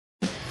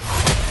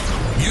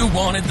You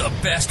wanted the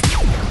best.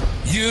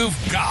 You've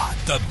got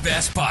the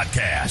best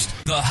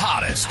podcast, the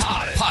hottest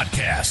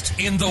podcast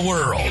in the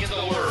world.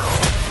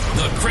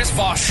 The Chris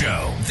Voss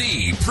Show,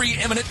 the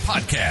preeminent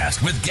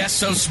podcast with guests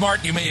so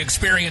smart you may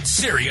experience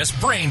serious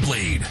brain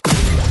bleed.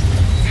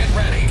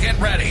 Get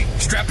ready.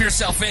 Strap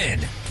yourself in.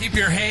 Keep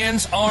your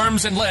hands,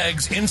 arms, and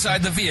legs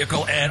inside the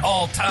vehicle at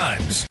all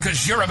times,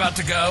 because you're about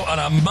to go on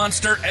a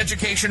monster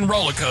education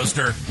roller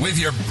coaster with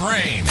your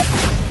brain.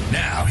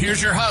 Now,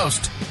 here's your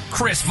host,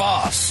 Chris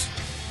Voss.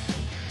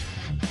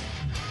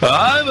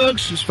 Hi,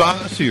 folks. Chris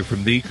Voss here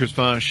from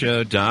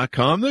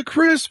thechrisvossshow.com,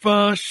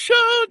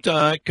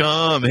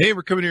 thechrisvossshow.com. Hey,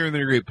 we're coming here with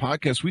a great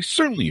podcast. We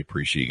certainly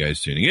appreciate you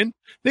guys tuning in.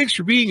 Thanks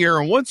for being here.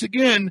 And once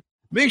again,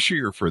 make sure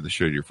you refer the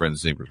show to your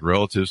friends, neighbors,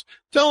 relatives.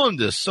 Tell them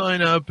to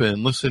sign up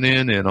and listen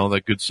in and all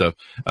that good stuff.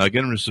 Get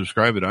them to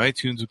subscribe at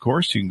iTunes, of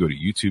course. You can go to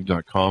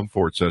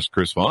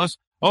youtube.com/Chris Voss.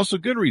 Also,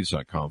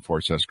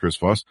 goodreads.com/Chris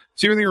Voss.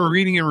 See everything we're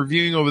reading and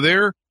reviewing over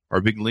there. Our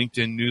big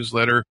LinkedIn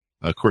newsletter.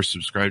 Of course,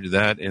 subscribe to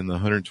that and the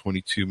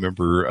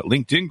 122-member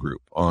LinkedIn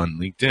group on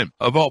LinkedIn.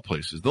 Of all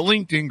places, the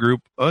LinkedIn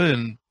group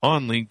on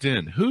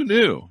LinkedIn. Who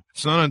knew?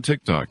 It's not on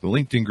TikTok. The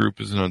LinkedIn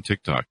group isn't on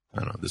TikTok.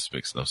 I don't know. This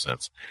makes no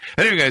sense.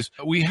 Anyway, guys,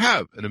 we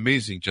have an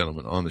amazing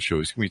gentleman on the show.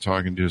 He's going to be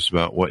talking to us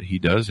about what he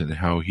does and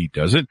how he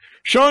does it.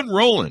 Shawn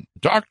Rowland,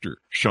 Dr.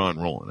 Shawn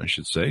Rowland, I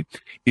should say,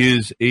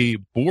 is a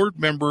board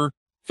member,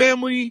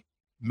 family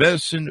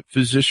medicine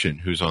physician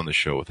who's on the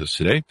show with us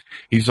today.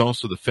 He's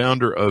also the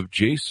founder of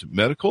JASE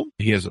Medical.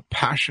 He has a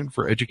passion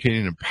for educating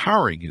and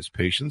empowering his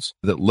patients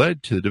that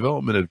led to the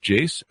development of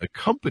JASE, a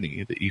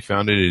company that he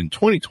founded in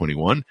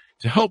 2021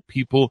 to help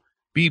people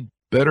be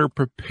better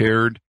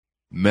prepared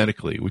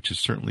medically, which is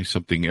certainly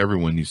something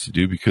everyone needs to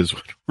do, because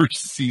when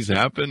emergencies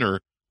happen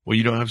or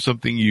you don't have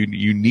something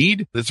you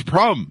need, that's a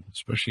problem,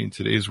 especially in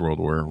today's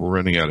world where we're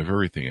running out of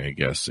everything, I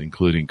guess,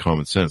 including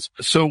common sense.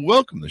 So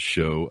welcome to the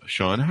show,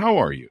 Shawn. How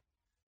are you?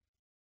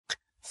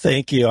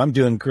 Thank you. I'm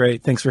doing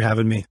great. Thanks for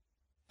having me.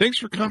 Thanks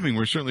for coming.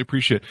 We certainly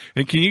appreciate it.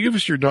 And can you give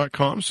us your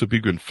 .com so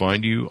people can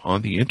find you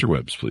on the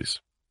interwebs, please?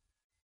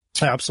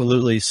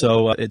 Absolutely.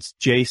 So it's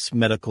JASE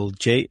Medical,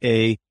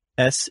 JASE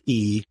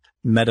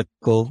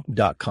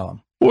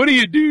medical.com. What do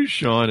you do,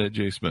 Shawn, at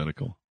JASE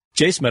Medical?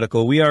 JASE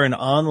Medical, we are an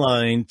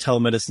online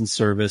telemedicine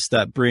service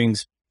that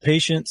brings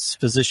patients,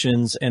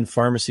 physicians, and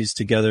pharmacies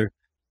together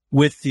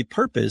with the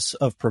purpose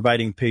of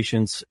providing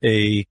patients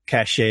a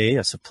cachet,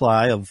 a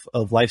supply of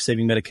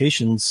life-saving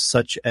medications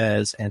such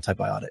as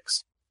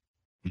antibiotics.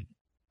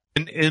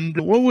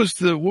 And what was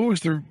the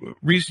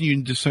reason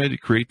you decided to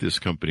create this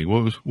company?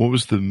 What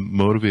was the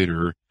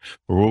motivator,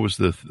 or what was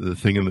the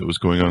thing that was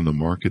going on in the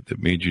market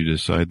that made you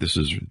decide this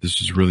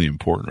is really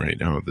important right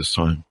now at this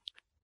time?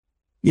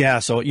 Yeah,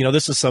 so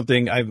this is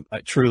something I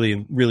truly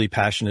am really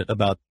passionate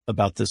about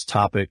this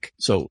topic.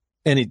 So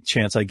any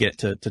chance I get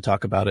to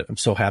talk about it, I'm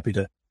so happy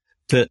to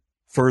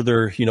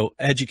further,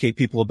 educate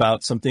people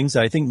about some things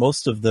that I think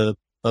most of the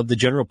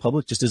general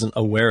public just isn't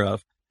aware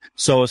of.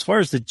 So as far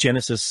as the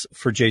genesis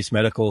for JASE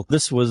Medical,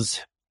 this was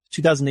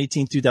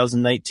 2018,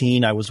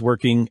 2019. I was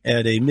working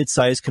at a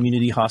mid-sized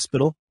community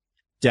hospital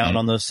down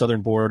on the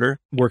southern border,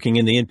 working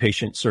in the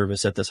inpatient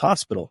service at this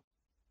hospital.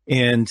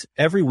 And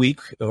every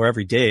week or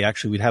every day,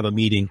 actually, we'd have a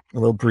meeting, a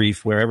little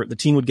brief, wherever the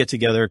team would get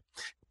together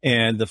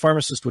and the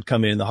pharmacist would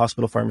come in, the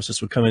hospital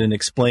pharmacist would come in and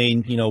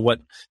explain, what,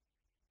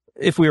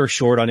 if we were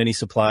short on any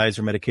supplies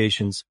or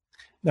medications.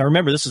 Now,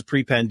 remember, this is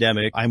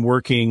pre-pandemic. I'm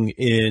working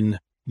in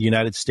the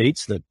United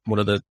States, one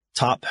of the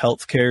top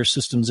healthcare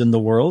systems in the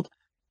world.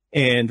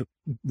 And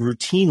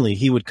routinely,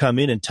 he would come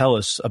in and tell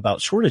us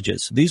about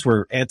shortages. These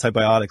were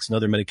antibiotics and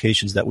other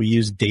medications that we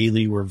use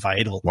daily were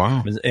vital.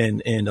 Wow.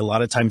 And a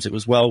lot of times it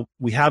was,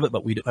 we have it,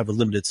 but we don't have a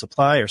limited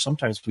supply, or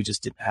sometimes we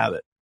just didn't have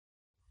it.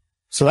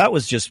 So that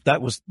was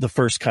the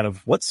first kind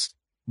of what's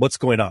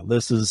going on.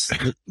 This was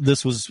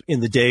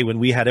in the day when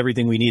we had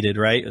everything we needed,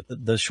 right?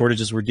 The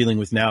shortages we're dealing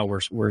with now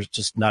were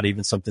just not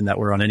even something that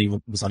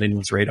was on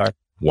anyone's radar.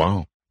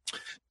 Wow.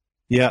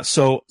 Yeah.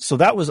 So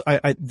that was,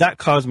 that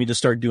caused me to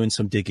start doing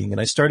some digging, and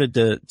I started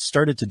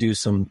to do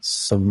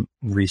some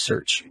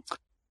research.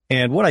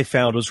 And what I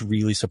found was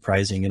really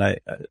surprising. And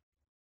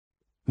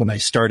when I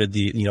started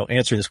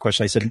answering this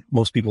question, I said,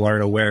 most people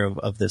aren't aware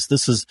of this.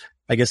 This is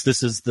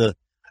the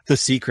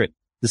secret.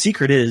 The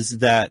secret is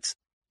that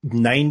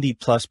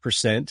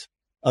 90+%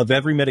 of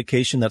every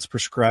medication that's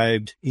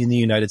prescribed in the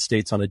United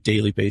States on a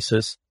daily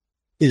basis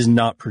is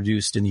not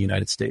produced in the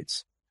United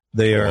States.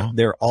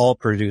 They're all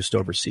produced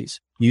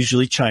overseas,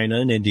 usually China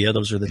and India.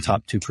 Those are the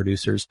top two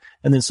producers,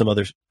 and then some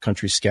other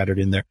countries scattered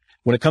in there.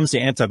 When it comes to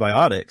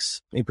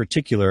antibiotics, in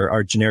particular,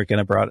 our generic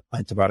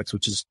antibiotics,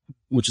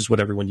 which is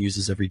what everyone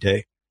uses every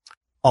day,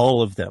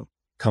 all of them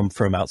come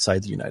from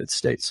outside the United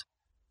States.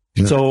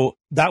 Yeah. So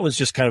that was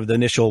just kind of the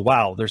initial,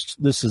 wow,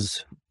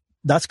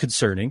 that's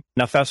concerning.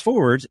 Now, fast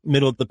forward,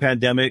 middle of the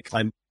pandemic,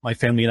 my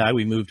family and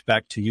we moved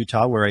back to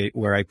Utah,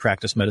 where I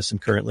practice medicine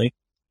currently.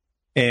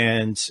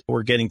 And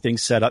we're getting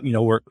things set up.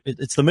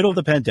 It's the middle of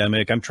the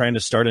pandemic. I'm trying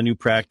to start a new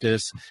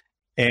practice.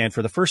 And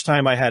for the first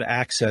time, I had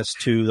access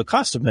to the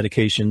cost of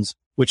medications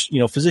which,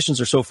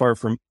 physicians are so far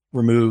from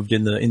removed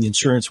in the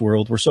insurance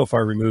world. We're so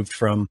far removed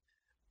from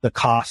the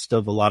cost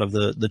of a lot of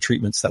the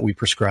treatments that we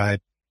prescribe.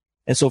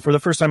 And so for the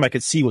first time, I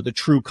could see what the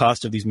true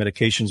cost of these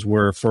medications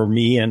were for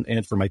me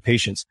and for my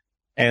patients.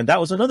 And that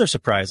was another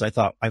surprise. I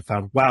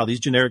found, wow, these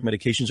generic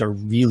medications are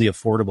really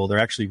affordable. They're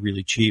actually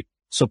really cheap.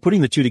 So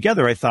putting the two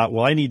together, I thought,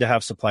 well, I need to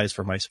have supplies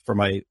for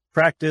my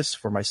practice,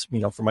 for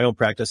my own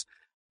practice.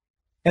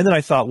 And then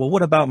I thought, well,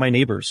 what about my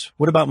neighbors?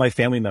 What about my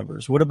family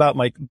members? What about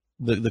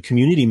the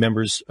community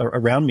members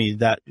around me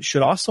that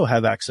should also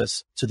have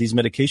access to these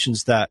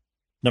medications that,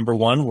 number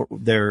one,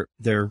 they're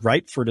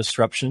ripe for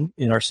disruption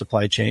in our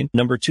supply chain.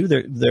 Number two,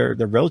 they're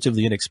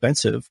relatively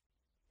inexpensive.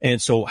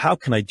 And so how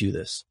can I do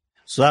this?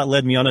 So that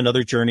led me on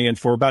another journey. And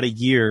for about a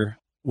year,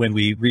 when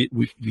we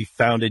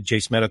founded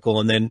JASE Medical,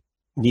 and then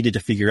needed to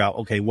figure out,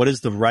 okay, what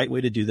is the right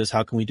way to do this?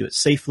 How can we do it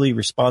safely,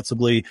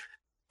 responsibly,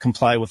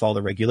 comply with all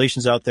the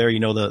regulations out there?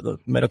 The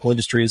medical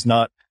industry is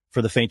not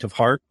for the faint of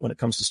heart when it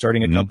comes to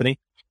starting a company.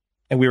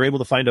 And we were able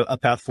to find a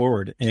path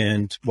forward.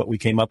 And what we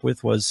came up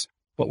with was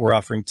what we're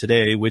offering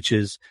today, which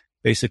is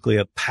basically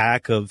a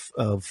pack of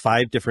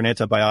 5 different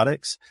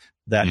antibiotics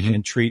that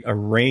can treat a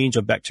range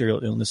of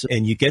bacterial illnesses.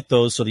 And you get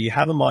those so that you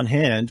have them on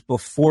hand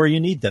before you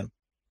need them.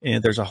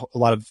 And there's a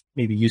lot of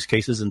maybe use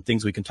cases and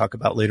things we can talk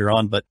about later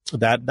on, but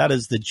that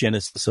is the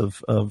genesis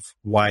of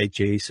why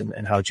JASE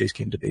and how JASE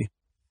came to be.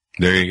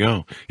 There you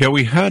go. Yeah,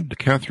 we had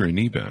Catherine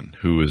Eban,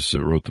 who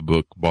wrote the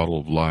book Bottle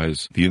of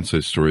Lies: The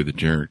Inside Story of the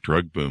Generic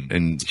Drug Boom,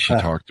 and she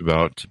talked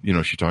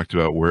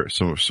about where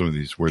some of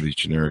these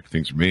generic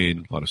things are made.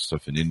 A lot of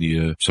stuff in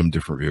India, some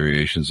different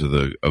variations of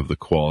the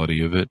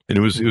quality of it, and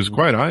it was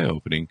quite eye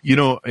opening.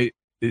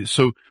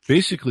 So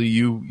basically,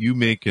 you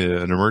make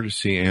an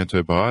emergency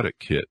antibiotic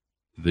kit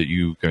that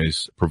you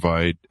guys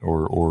provide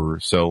or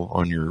sell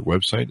on your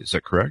website. Is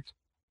that correct?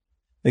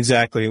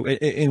 Exactly.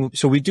 And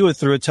so we do it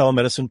through a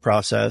telemedicine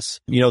process.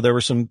 There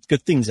were some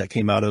good things that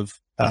came out of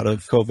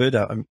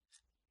COVID.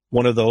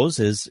 One of those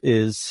is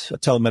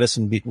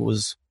telemedicine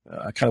was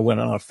kind of went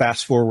on a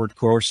fast forward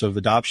course of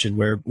adoption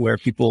where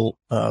people,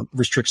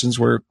 restrictions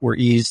were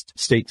eased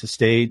state to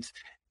state,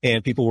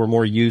 and people were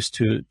more used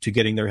to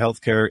getting their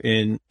healthcare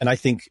in. And I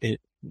think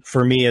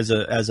for me as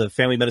a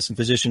family medicine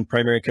physician,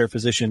 primary care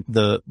physician,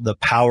 the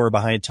power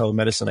behind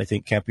telemedicine, I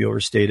think, can't be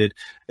overstated.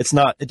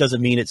 It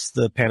doesn't mean it's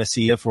the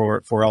panacea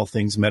for all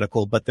things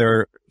medical, but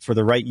for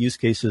the right use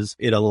cases,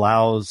 it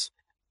allows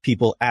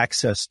people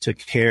access to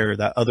care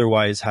that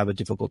otherwise have a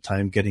difficult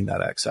time getting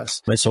that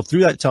access. And so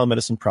through that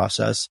telemedicine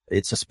process,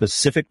 it's a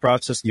specific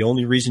process. The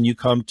only reason you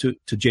come to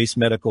JASE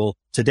Medical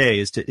today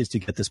is to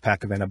get this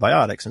pack of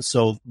antibiotics. And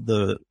so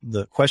the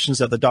questions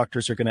that the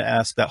doctors are going to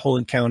ask, that whole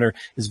encounter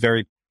is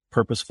very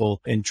purposeful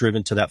and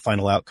driven to that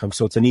final outcome.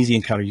 So it's an easy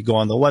encounter. You go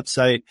on the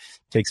website,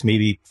 takes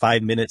maybe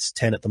 5 minutes,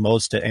 10 at the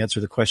most, to answer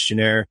the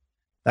questionnaire.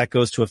 That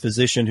goes to a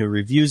physician who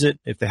reviews it.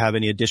 If they have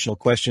any additional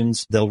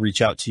questions, they'll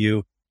reach out to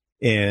you.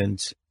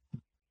 And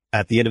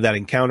at the end of that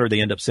encounter,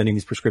 they end up sending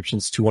these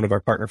prescriptions to one of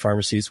our partner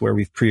pharmacies where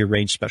we've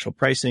prearranged special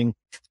pricing.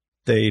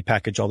 They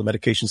package all the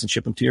medications and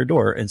ship them to your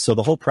door. And so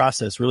the whole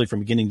process, really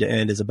from beginning to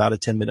end, is about a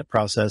 10-minute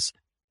process.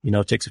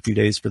 It takes a few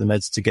days for the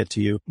meds to get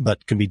to you,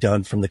 but can be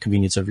done from the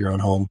convenience of your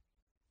own home.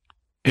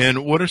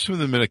 And what are some of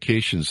the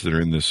medications that are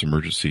in this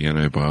emergency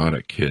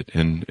antibiotic kit?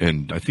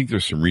 And I think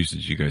there's some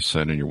reasons you guys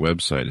cite on your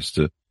website as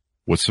to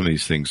what some of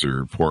these things are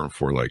important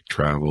for, like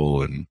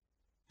travel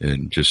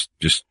and just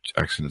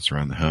accidents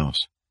around the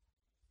house.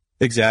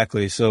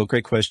 Exactly. So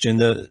great question.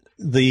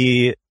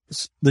 The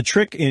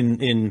trick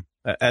in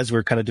as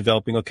we're kind of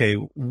developing, okay,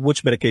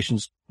 which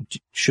medications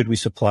should we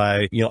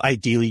supply?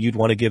 Ideally you'd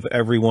want to give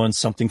everyone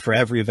something for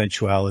every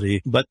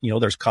eventuality, but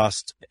there's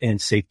cost and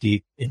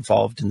safety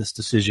involved in this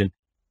decision.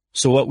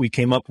 So what we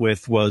came up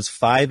with was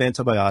 5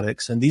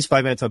 antibiotics, and these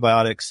 5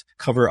 antibiotics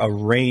cover a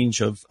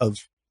range of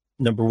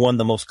number one,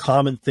 the most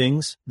common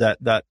things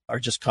that are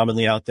just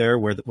commonly out there,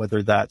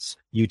 whether that's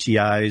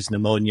UTIs,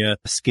 pneumonia,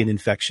 skin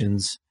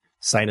infections,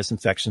 sinus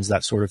infections,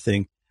 that sort of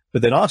thing.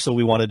 But then also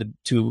we wanted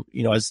to,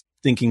 as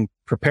thinking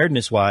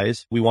preparedness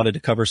wise, we wanted to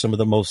cover some of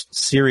the most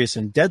serious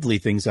and deadly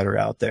things that are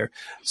out there.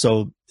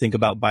 So think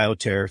about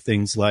bioterror,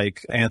 things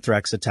like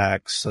anthrax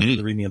attacks, the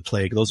Remian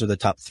plague. Those are the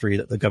top 3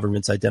 that the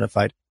government's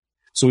identified.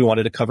 So we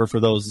wanted to cover for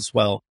those as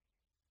well.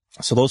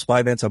 So those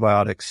 5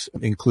 antibiotics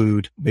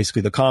include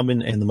basically the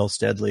common and the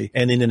most deadly,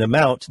 and in an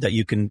amount that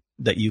you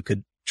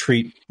could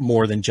treat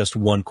more than just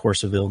one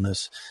course of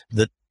illness.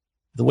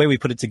 The way we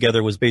put it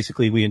together was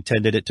basically we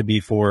intended it to be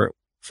for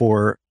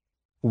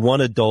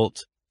one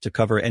adult to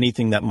cover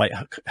anything that might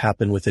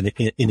happen within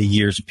in a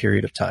year's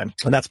period of time.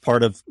 And that's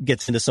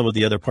gets into some of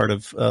the other part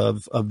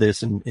of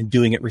this and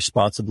doing it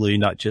responsibly,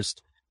 not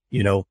just,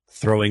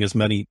 throwing as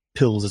many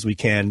pills as we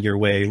can your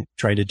way,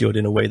 trying to do it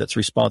in a way that's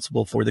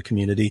responsible for the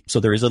community. So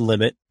there is a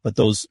limit, but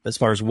those, as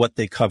far as what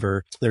they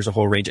cover, there's a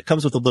whole range. It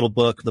comes with a little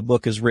book. The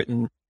book is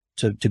written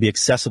to be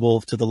accessible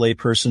to the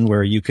layperson,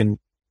 where you can,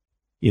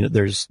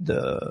 there's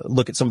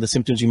look at some of the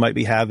symptoms you might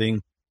be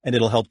having, and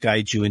it'll help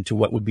guide you into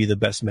what would be the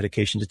best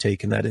medication to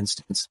take in that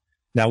instance.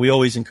 Now, we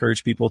always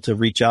encourage people to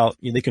reach out.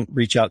 They can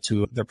reach out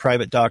to their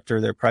private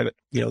doctor, their private,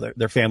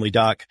 their family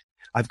doc.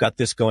 I've got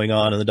this going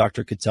on, and the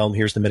doctor could tell them,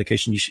 here's the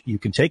medication you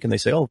can take. And they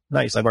say, oh,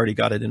 nice. I've already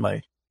got it in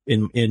my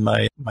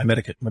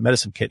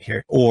medicine kit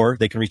here. Or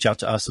they can reach out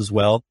to us as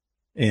well.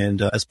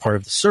 And as part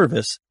of the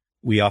service,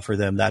 we offer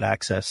them that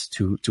access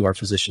to our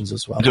physicians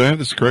as well. Do I have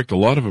this correct? A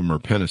lot of them are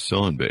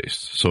penicillin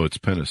based. So it's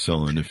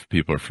penicillin, if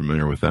people are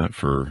familiar with that,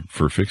 for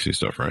fixing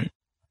stuff, right?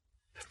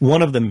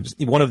 One of them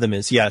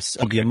is, yes.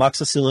 Okay. The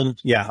amoxicillin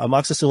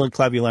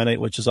clavulanate,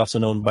 which is also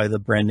known by the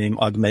brand name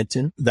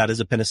Augmentin. That is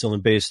a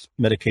penicillin-based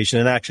medication.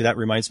 And actually, that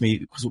reminds me,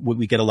 because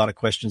we get a lot of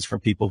questions from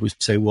people who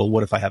say, well,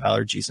 what if I have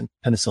allergies? And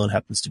penicillin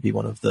happens to be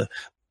one of the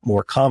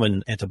more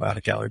common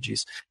antibiotic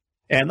allergies.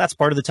 And that's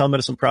part of the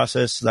telemedicine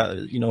process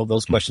that,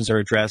 those questions are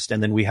addressed.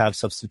 And then we have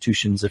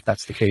substitutions. If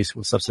that's the case,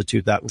 we'll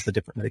substitute that with a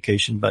different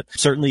medication. But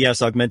certainly,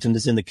 yes, Augmentin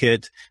is in the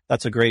kit.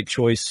 That's a great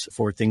choice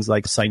for things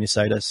like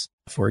sinusitis,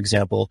 for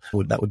example.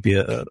 That would be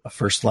a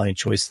first line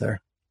choice there.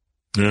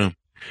 Yeah.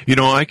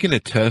 I can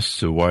attest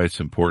to why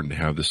it's important to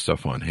have this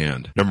stuff on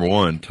hand. Number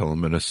one,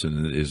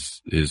 telemedicine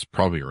is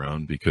probably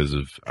around because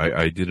of,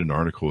 I did an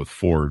article with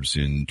Forbes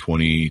in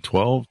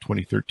 2012,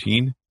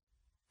 2013.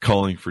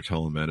 Calling for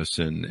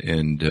telemedicine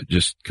and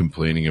just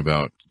complaining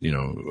about,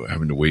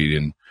 having to wait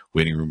in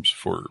waiting rooms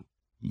for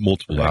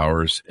multiple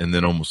hours and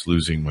then almost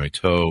losing my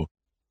toe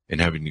and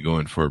having to go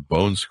in for a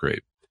bone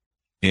scrape.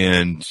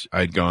 And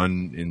I'd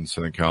gone in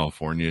Southern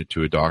California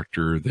to a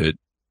doctor that,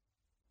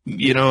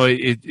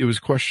 it was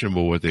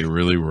questionable what they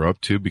really were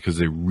up to because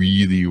they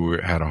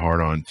really had a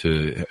hard on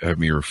to have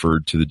me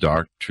referred to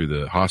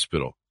the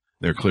hospital.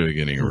 They're clearly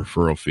getting a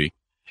referral fee.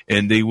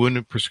 And they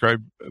wouldn't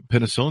prescribe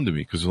penicillin to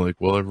me because they're like,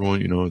 well,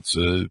 everyone, it's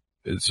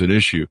an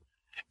issue.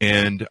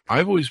 And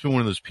I've always been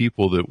one of those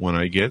people that when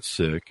I get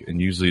sick,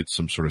 and usually it's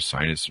some sort of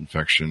sinus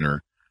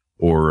infection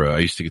or I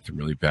used to get them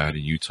really bad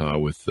in Utah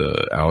with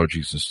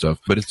allergies and stuff.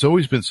 But it's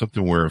always been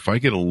something where if I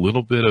get a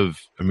little bit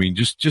of,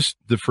 just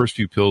the first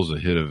few pills, a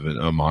hit of an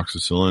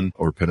amoxicillin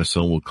or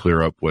penicillin will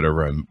clear up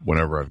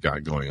whatever I've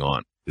got going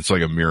on. It's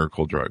like a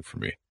miracle drug for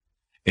me.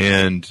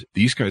 And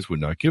these guys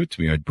would not give it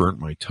to me. I'd burnt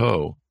my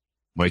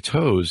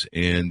toes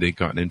and they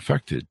gotten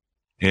infected.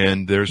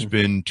 And there's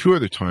been 2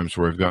 other times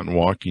where I've gotten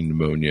walking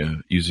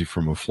pneumonia, usually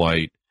from a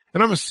flight.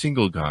 And I'm a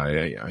single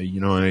guy.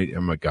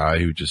 I'm a guy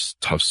who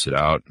just toughs it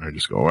out. And I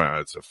just go,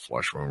 it's a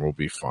flush one. We'll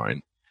be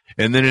fine.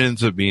 And then it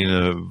ends up being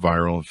a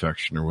viral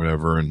infection or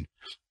whatever. And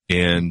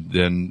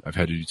then I've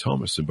had to do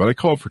telemedicine. But I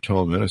called for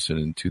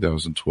telemedicine in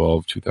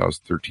 2012,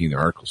 2013. The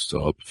article's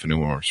still up if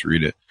anyone wants to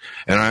read it.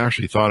 And I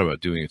actually thought about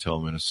doing a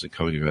telemedicine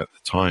company at the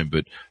time,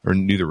 or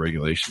knew the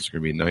regulations were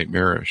going to be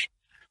nightmarish.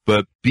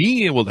 But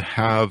being able to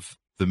have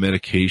the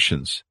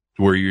medications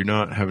where you're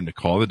not having to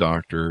call the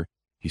doctor,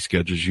 he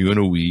schedules you in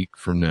a week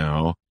from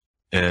now,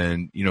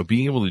 and,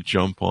 being able to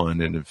jump on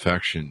an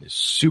infection is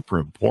super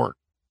important.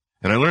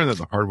 And I learned that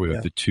the hard way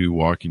with the 2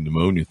 walking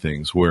pneumonia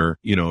things where,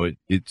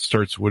 it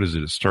starts,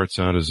 it starts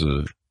out as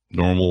a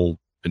normal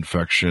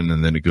infection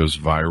and then it goes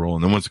viral.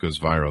 And then once it goes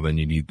viral, then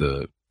you need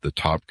the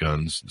top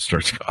guns. It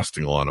starts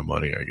costing a lot of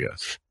money, I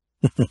guess.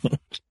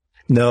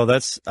 No,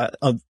 that's,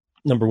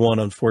 number one,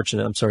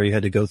 unfortunate. I'm sorry you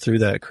had to go through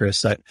that,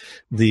 Chris.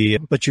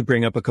 But you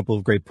bring up a couple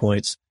of great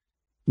points.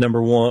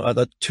 Number one,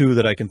 the 2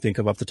 that I can think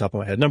of off the top of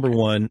my head. Number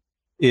one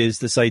is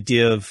this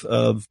idea of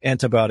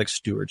antibiotic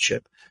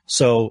stewardship.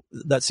 So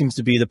that seems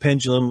to be the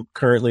pendulum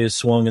currently is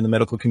swung in the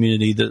medical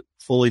community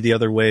fully the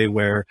other way,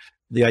 where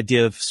the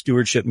idea of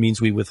stewardship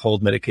means we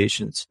withhold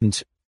medications.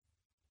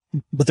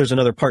 But there's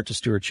another part to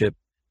stewardship.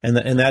 And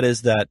that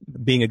is that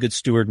being a good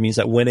steward means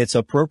that when it's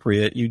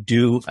appropriate, you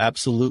do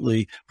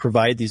absolutely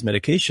provide these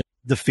medications.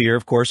 The fear,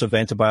 of course, of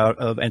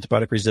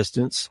antibiotic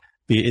resistance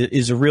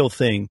is a real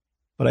thing.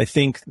 But I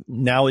think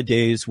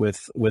nowadays,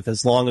 with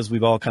as long as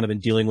we've all kind of been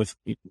dealing with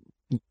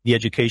the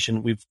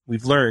education,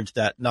 we've learned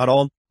that not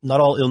all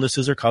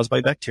illnesses are caused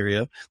by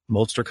bacteria.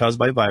 Most are caused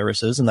by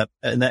viruses, and that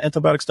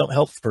antibiotics don't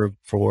help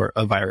for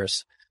a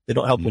virus. They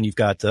don't help when you've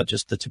got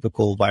just the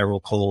typical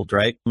viral cold,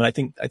 right? And I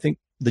think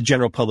the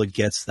general public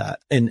gets that.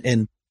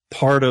 And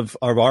part of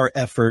our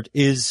effort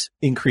is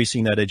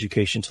increasing that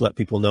education to let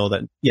people know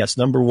that, yes,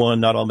 number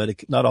one, not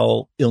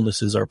all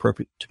illnesses are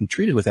appropriate to be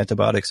treated with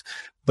antibiotics.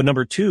 But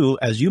number 2,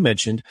 as you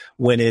mentioned,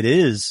 when it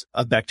is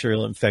a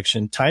bacterial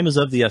infection, time is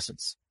of the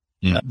essence.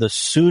 The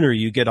sooner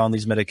you get on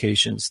these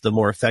medications, the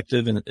more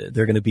effective and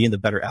they're going to be and the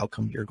better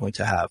outcome you're going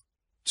to have.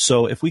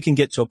 So if we can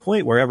get to a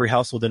point where every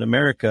household in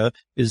America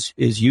is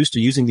used to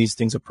using these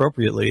things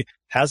appropriately,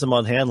 has them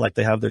on hand like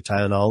they have their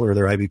Tylenol or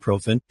their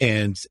ibuprofen,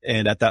 and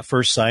at that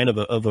first sign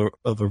of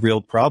a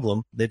real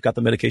problem, they've got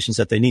the medications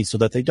that they need so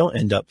that they don't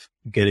end up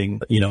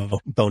getting,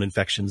 bone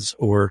infections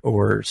or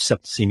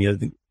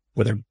septicemia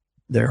where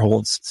their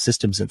whole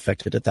system's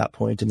infected at that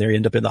point and they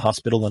end up in the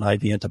hospital on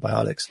IV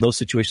antibiotics. Those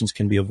situations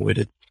can be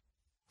avoided.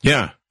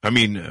 Yeah.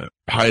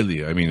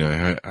 Highly.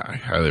 I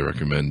highly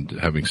recommend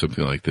having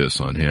something like this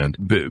on hand.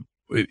 But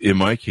in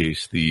my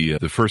case, the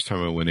first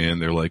time I went in,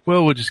 they're like,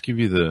 well, we'll just give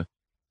you the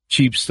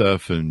cheap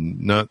stuff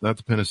and not the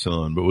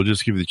penicillin, but we'll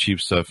just give you the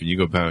cheap stuff and you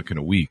go back in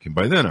a week. And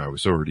by then I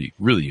was already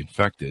really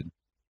infected.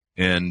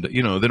 And,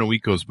 then a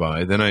week goes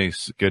by, then I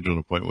schedule an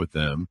appointment with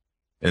them.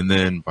 And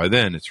then by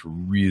then it's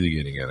really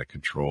getting out of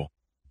control.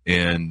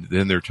 And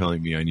then they're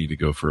telling me I need to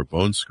go for a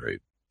bone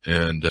scrape.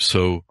 And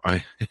so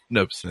I end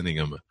up sending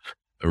them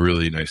a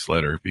really nice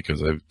letter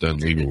because I've done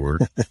legal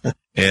work.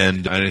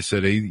 And I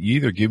said, hey, you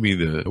either give me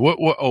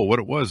what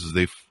it was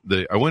is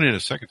I went in a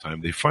second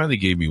time. They finally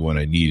gave me what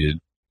I needed.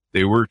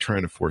 They were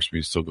trying to force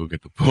me to still go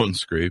get the bone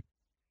scrape.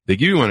 They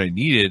gave me what I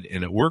needed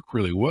and it worked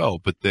really well,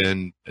 but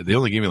then they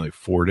only gave me like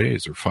 4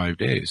 days or 5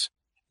 days.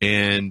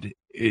 And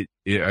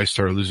I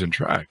started losing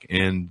track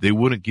and they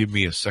wouldn't give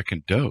me a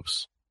second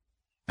dose.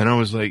 And I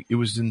was like, it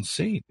was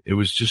insane. It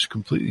was just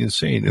completely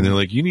insane. And they're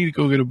like, you need to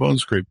go get a bone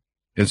scrape.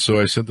 And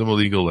so I sent them a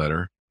legal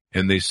letter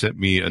and they sent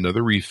me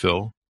another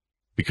refill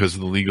because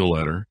of the legal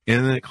letter.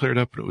 And then it cleared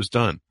up and it was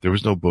done. There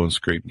was no bone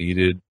scrape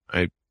needed.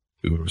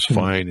 It was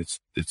fine. It's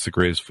the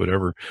greatest foot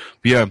ever.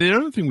 But yeah, the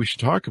other thing we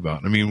should talk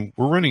about, I mean,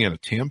 we're running out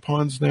of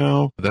tampons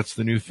now. That's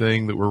the new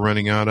thing that we're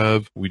running out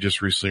of. We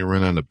just recently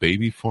ran out of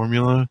baby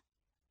formula.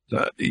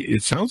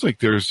 It sounds like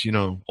there's,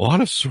 a lot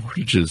of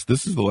shortages.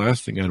 This is the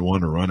last thing I'd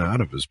want to run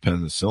out of is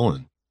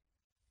penicillin.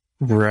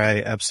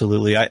 Right.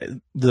 Absolutely.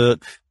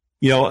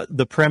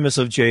 The premise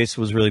of JASE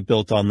was really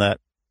built on that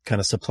kind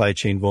of supply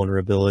chain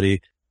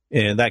vulnerability,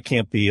 and that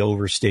can't be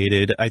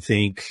overstated. I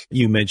think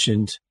you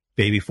mentioned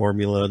baby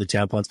formula, the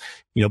tampons,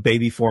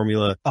 baby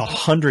formula,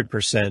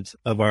 100%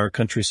 of our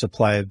country's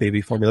supply of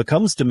baby formula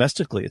comes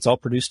domestically. It's all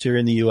produced here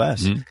in the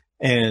U.S. Mm-hmm.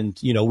 And,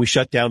 we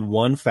shut down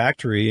one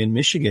factory in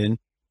Michigan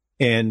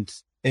and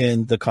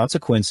the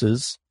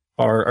consequences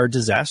are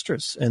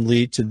disastrous and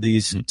lead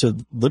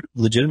to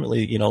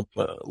legitimately,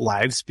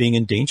 lives being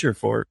in danger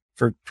for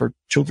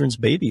children's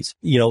babies.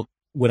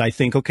 When I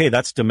think, okay,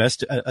 that's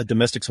a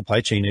domestic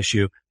supply chain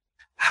issue,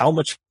 how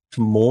much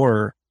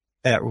more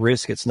at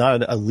risk? It's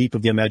not a leap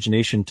of the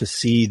imagination to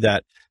see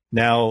that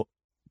now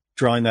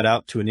drawing that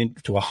out to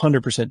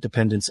 100%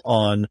 dependence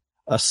on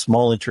a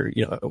small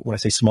when I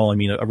say small, I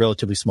mean a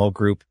relatively small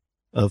group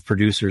of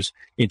producers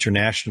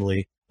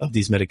internationally of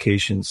these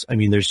medications. I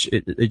mean,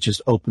 it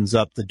just opens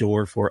up the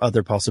door for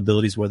other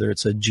possibilities, whether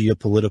it's a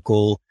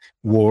geopolitical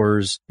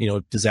wars,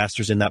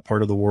 disasters in that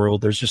part of the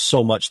world. There's just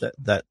so much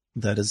that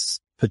is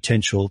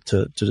potential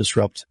to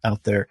disrupt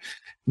out there.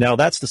 Now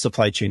that's the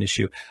supply chain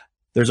issue.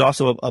 There's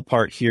also a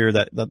part here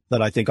that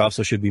I think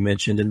also should be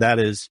mentioned, and that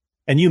is,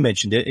 and you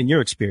mentioned it in your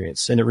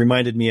experience, and it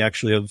reminded me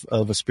actually of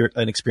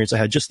an experience I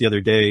had just the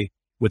other day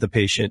with a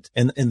patient,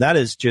 and that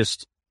is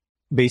just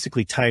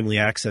basically timely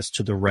access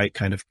to the right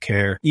kind of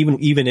care.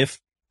 Even if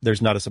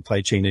there's not a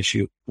supply chain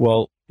issue,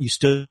 well, you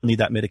still need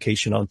that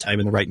medication on time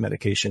and the right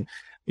medication.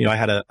 I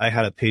had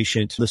a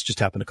patient, this just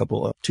happened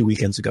 2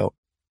 weekends ago,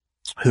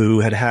 who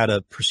had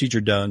a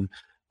procedure done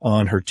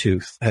on her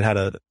tooth,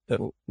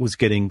 was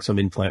getting some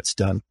implants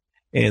done.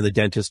 And the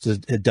dentist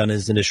had done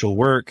his initial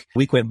work. A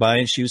week went by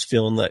and she was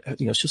feeling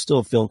she's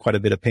still feeling quite a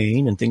bit of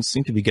pain and things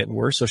seemed to be getting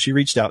worse. So she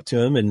reached out to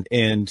him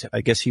and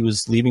I guess he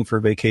was leaving for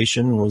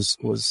vacation,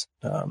 was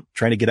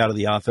trying to get out of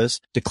the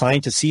office,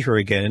 declined to see her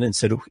again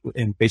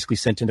and basically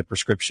sent in a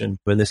prescription.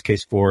 In this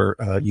case for,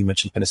 you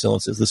mentioned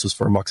penicillin, this was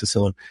for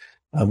amoxicillin,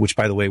 which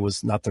by the way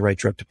was not the right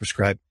drug to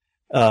prescribe.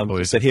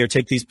 Said, here,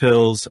 take these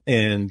pills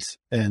and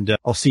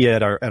I'll see you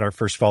at our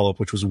first follow-up,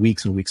 which was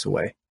weeks and weeks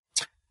away.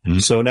 Mm-hmm.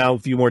 So now a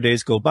few more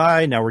days go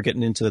by. Now we're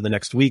getting into the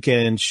next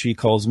weekend. She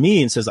calls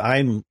me and says,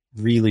 I'm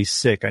really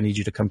sick. I need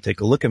you to come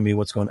take a look at me.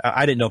 What's going on?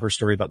 I didn't know her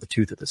story about the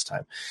tooth at this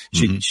time.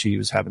 She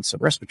was having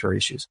some respiratory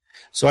issues.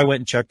 So I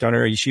went and checked on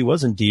her. She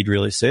was indeed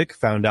really sick,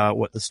 found out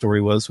what the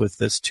story was with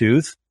this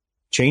tooth,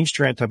 changed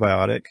her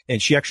antibiotic. And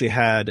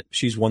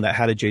she's one that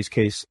had a JASE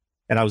case.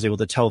 And I was able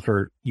to tell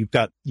her, you've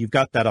got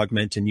that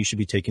Augmentin. You should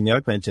be taking the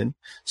Augmentin.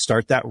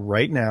 Start that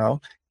right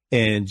now.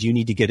 And you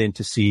need to get in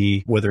to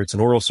see, whether it's an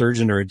oral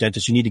surgeon or a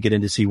dentist, you need to get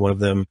in to see one of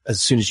them as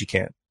soon as you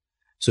can.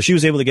 So she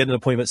was able to get an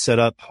appointment set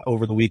up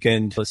over the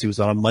weekend. Let's see, it was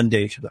on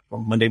Monday.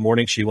 On Monday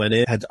morning, she went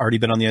in, had already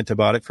been on the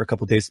antibiotic for a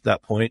couple of days at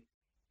that point.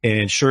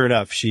 And sure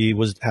enough, she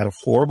had a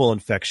horrible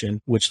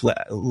infection, which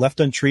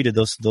left untreated,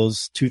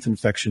 those tooth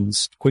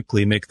infections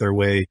quickly make their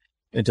way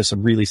into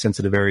some really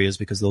sensitive areas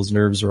because those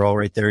nerves are all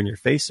right there in your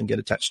face and get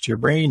attached to your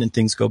brain and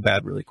things go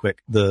bad really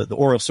quick. The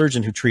oral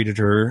surgeon who treated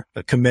her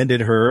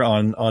commended her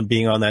on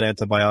being on that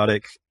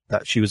antibiotic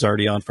that she was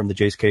already on from the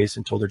JASE case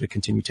and told her to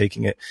continue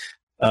taking it.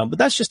 But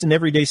that's just an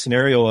everyday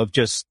scenario of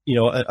just,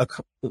 a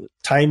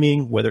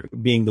timing, whether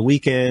it being the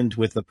weekend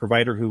with a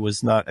provider who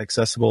was not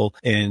accessible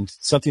and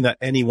something that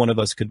any one of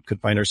us could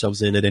find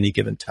ourselves in at any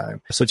given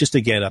time. So just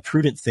again, a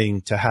prudent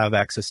thing to have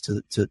access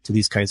to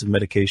these kinds of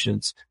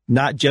medications,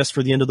 not just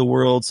for the end of the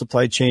world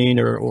supply chain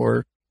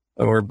or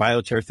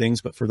bioterror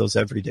things, but for those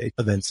everyday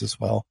events as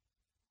well.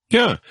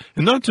 Yeah.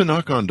 And not to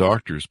knock on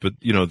doctors, but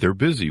they're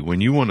busy.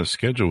 When you want to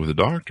schedule with a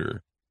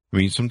doctor, I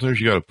mean, sometimes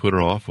you got to put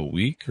it off a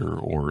week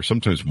or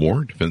sometimes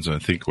more. Depends on, I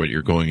think, what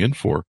you're going in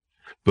for.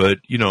 But,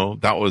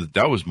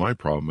 that was my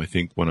problem. I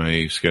think when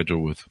I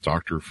scheduled with a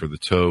doctor for the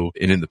toe,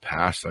 and in the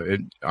past,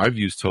 I've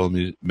used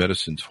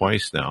telemedicine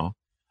twice now,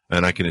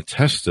 and I can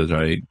attest that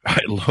I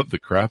love the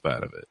crap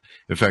out of it.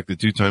 In fact, the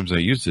 2 times I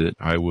used it,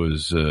 I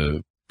was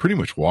pretty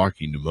much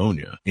walking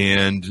pneumonia,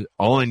 and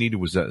all I needed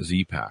was that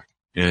Z-Pack.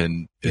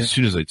 And as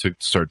soon as I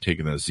started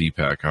taking that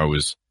Z-Pack,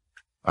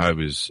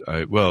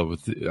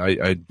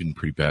 I'd been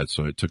pretty bad,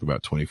 so it took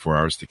about 24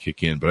 hours to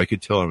kick in, but I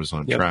could tell I was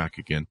on track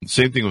again.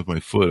 Same thing with my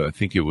foot. I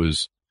think they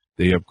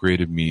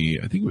upgraded me.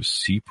 I think it was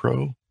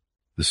C-Pro,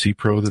 the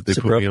C-Pro that they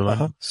put me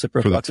on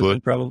Cipro for the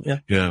foot.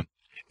 Probably, yeah.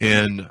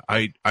 And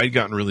I'd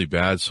gotten really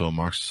bad, so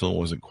amoxicillin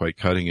wasn't quite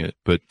cutting it.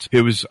 But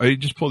I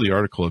just pulled the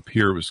article up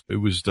here. It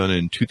was done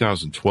in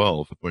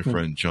 2012 with my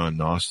friend John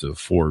Nosta of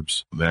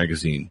Forbes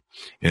magazine.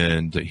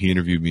 And he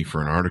interviewed me for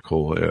an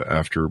article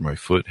after my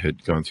foot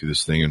had gone through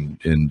this thing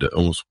and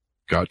almost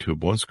got to a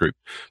bone scrape.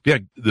 Yeah,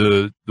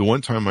 the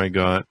one time I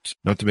got,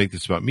 not to make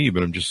this about me,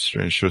 but I'm just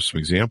trying to show some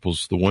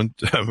examples.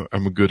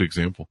 I'm a good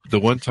example. The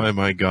one time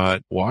I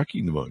got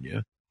walking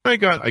pneumonia, I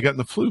got in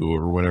the flu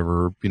or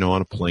whatever,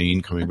 on a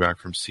plane coming back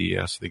from CES,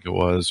 I think it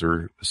was,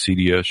 or a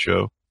CDS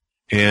show.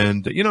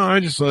 And, I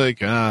just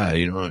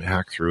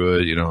hack through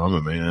it, I'm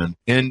a man.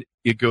 And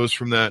it goes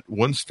from that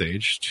one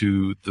stage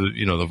to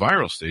the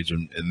viral stage.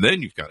 And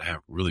then you've got to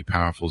have really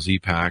powerful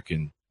Z-Pack,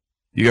 and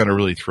you got to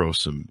really throw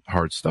some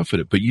hard stuff at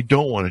it, but you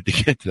don't want it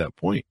to get to that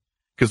point.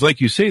 Because like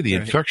you say, the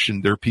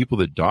infection, there are people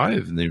that die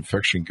and the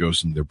infection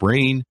goes in their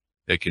brain.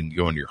 It can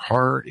go into your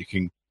heart. It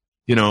can,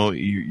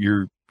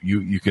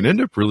 you can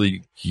end up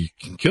you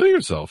can kill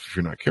yourself if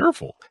you're not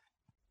careful.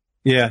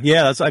 Yeah.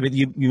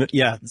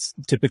 It's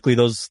typically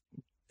those,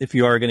 if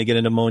you are going to get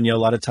a pneumonia, a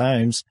lot of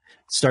times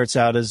it starts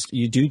out as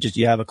you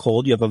have a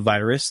cold, you have a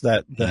virus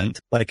that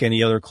like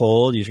any other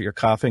cold, you're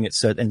coughing, it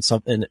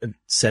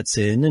sets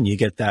in and you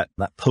get that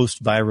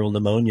post-viral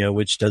pneumonia,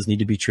 which does need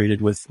to be treated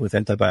with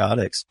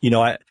antibiotics.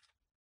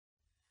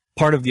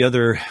 Part of the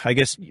other, I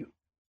guess,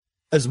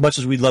 as much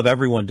as we'd love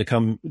everyone to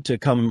come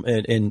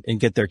and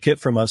get their kit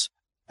from us,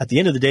 at the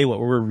end of the day,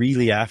 what we're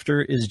really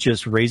after is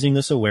just raising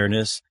this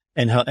awareness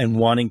and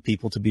wanting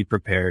people to be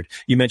prepared.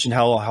 You mentioned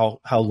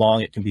how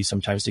long it can be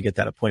sometimes to get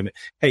that appointment.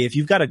 Hey, if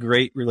you've got a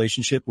great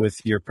relationship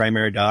with your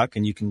primary doc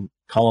and you can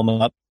call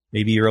them up,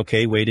 maybe you're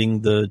okay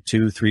waiting the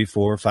 2, 3,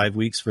 4, 5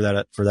 weeks for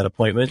that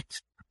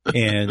appointment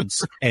and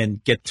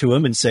get to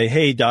him and say,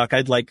 hey doc,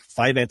 I'd like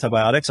 5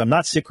 antibiotics. I'm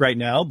not sick right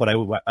now, but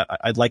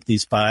I'd like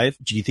these 5.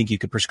 Do you think you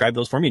could prescribe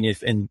those for me?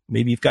 And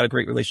maybe you've got a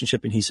great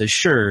relationship and he says,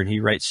 sure. And he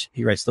writes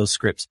those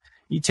scripts.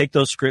 You take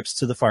those scripts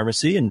to the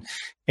pharmacy and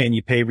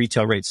you pay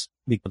retail rates.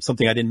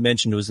 Something I didn't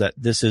mention was that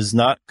this is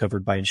not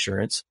covered by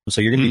insurance. So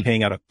you're going to be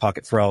paying out of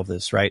pocket for all of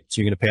this, right?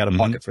 So you're going to pay out of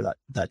pocket for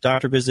that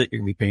doctor visit. You're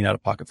going to be paying out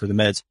of pocket for the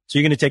meds. So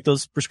you're going to take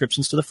those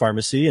prescriptions to the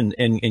pharmacy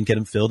and get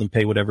them filled and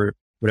pay whatever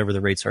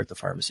the rates are at the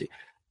pharmacy.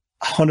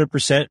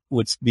 100%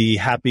 would be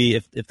happy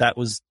if that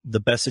was the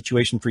best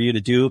situation for you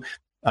to do.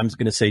 I'm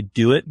going to say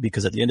do it,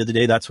 because at the end of the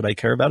day, that's what I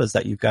care about, is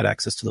that you've got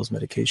access to those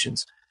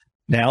medications.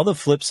 Now, the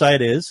flip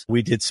side is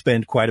we did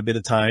spend quite a bit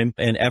of time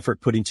and effort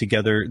putting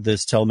together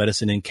this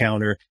telemedicine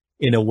encounter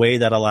in a way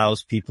that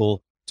allows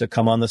people to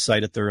come on the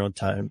site at their own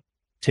time.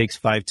 Takes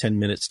 5-10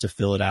 minutes to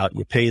fill it out.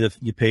 You pay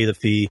the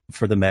fee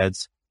for the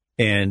meds,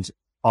 and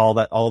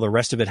all the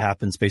rest of it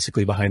happens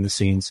basically behind the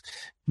scenes.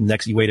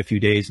 Next, you wait a few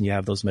days and you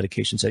have those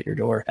medications at your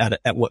door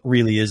at what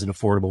really is an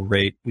affordable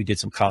rate. We did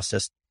some cost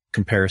test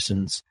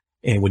comparisons.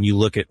 And when you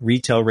look at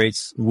retail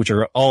rates, which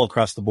are all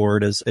across the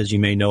board, as you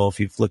may know, if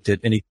you've looked at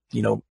any,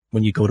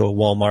 when you go to a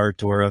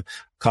Walmart or a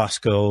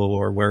Costco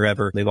or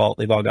wherever, they've all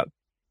got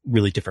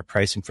really different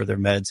pricing for their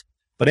meds.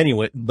 But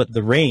anyway,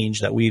 the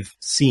range that we've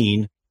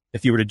seen,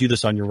 if you were to do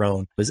this on your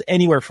own, is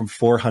anywhere from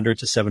 $400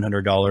 to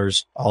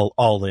 $700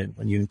 all in,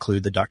 when you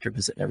include the doctor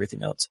visit and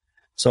everything else.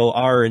 So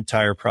our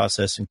entire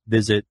process and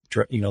visit,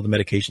 the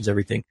medications,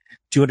 everything,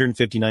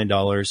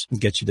 $259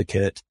 gets you the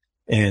kit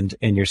and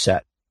you're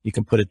set. You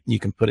can put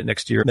it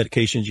next to your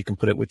medications. You can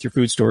put it with your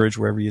food storage,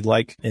 wherever you'd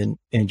like, and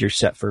you're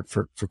set for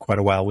quite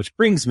a while, which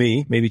brings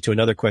me maybe to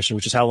another question,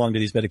 which is how long do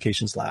these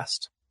medications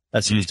last?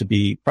 That seems to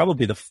be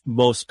probably the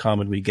most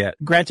common we get.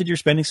 Granted, you're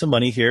spending some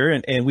money here,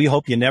 and we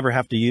hope you never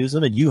have to use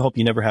them, and you hope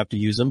you never have to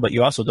use them, but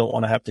you also don't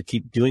want to have to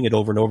keep doing it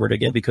over and over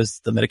again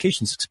because the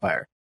medications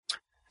expire.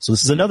 So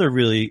this is another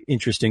really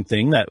interesting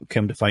thing that we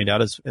come to find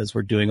out as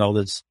we're doing all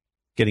this,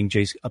 getting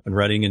JASE up and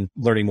running and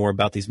learning more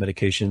about these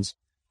medications.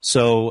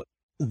 So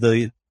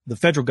the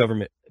federal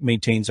government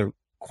maintains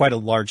quite a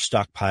large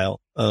stockpile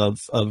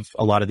of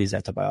a lot of these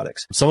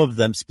antibiotics, some of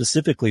them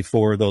specifically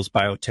for those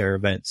bioterror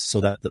events,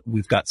 so that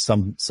we've got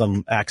some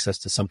access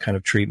to some kind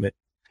of treatment.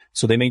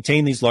 So they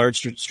maintain these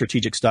large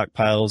strategic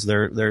stockpiles.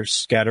 They're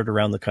scattered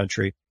around the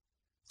country,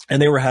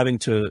 and they were having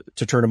to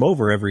turn them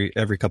over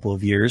every couple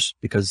of years,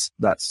 because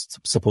that's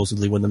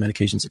supposedly when the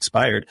medications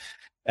expired,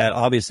 at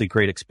obviously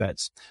great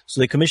expense. So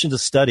they commissioned a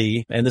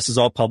study, and this is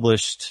all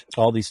published.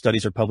 All these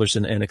studies are published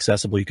and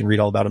accessible. You can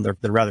read all about them.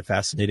 They're rather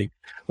fascinating.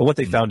 But what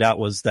they found out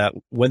was that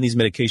when these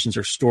medications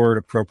are stored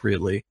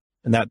appropriately,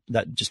 And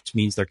that just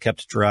means they're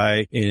kept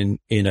dry in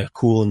a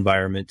cool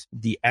environment.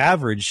 The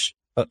average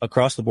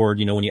across the board,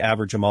 when you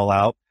average them all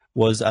out,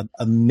 was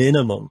a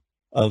minimum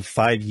of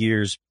 5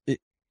 years.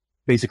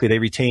 Basically, they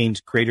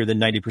retained greater than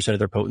 90% of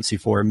their potency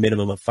for a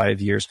minimum of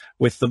 5 years,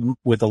 with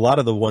a lot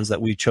of the ones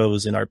that we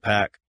chose in our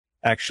pack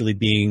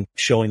actually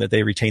showing that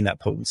they retain that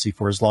potency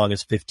for as long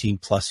as 15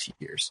 plus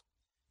years.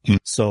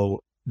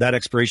 So that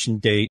expiration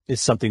date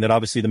is something that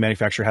obviously the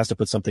manufacturer has to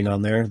put something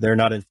on there. They're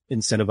not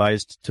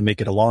incentivized to make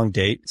it a long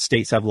date.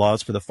 States have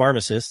laws for the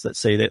pharmacists that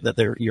say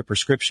that your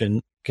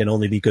prescription can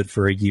only be good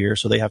for a year.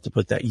 So they have to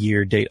put that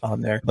year date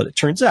on there. But it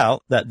turns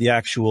out that the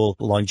actual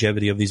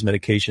longevity of these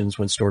medications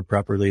when stored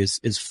properly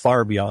is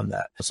far beyond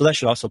that. So that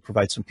should also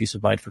provide some peace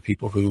of mind for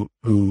people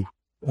who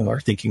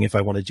are thinking, if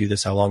I want to do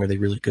this, how long are they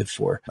really good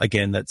for?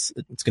 Again, it's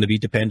going to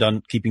depend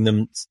on keeping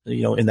them,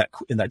 in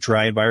that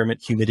dry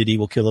environment. Humidity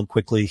will kill them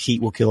quickly.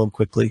 Heat will kill them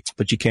quickly,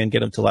 but you can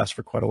get them to last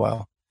for quite a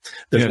while.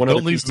 There's one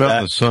don't leave them out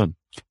in the sun.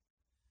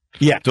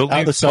 Yeah. Don't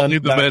leave the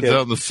meds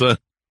out in the sun.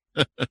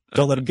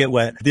 Don't let them get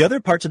wet. The other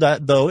part to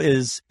that, though,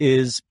 is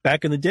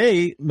back in the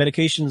day,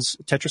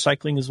 medications,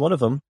 tetracycline is one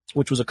of them,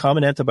 which was a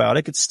common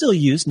antibiotic. It's still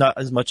used, not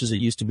as much as it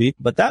used to be,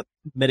 but that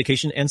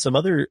medication and some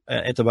other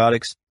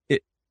antibiotics,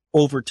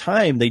 over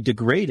time, they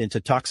degrade into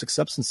toxic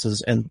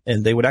substances and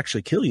they would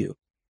actually kill you.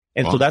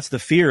 And so that's the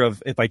fear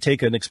of, if I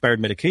take an expired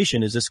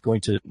medication, is this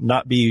going to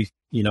not be,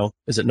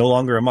 is it no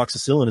longer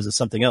amoxicillin? Is it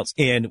something else?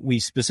 And we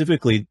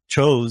specifically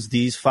chose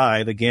these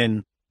 5,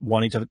 again,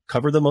 wanting to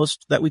cover the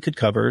most that we could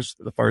cover as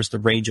far as the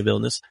range of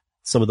illness,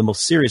 some of the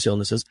most serious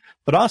illnesses,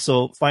 but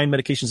also find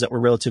medications that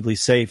were relatively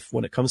safe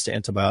when it comes to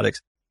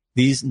antibiotics.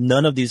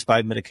 None of these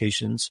 5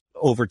 medications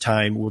over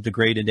time will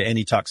degrade into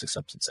any toxic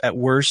substance. At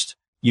worst,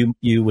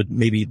 you would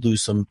maybe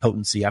lose some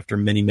potency after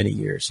many, many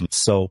years.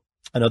 So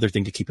another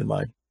thing to keep in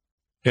mind.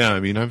 Yeah. I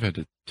mean, I've had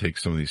to take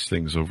some of these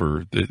things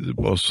over,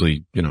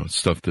 mostly,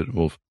 stuff that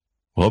will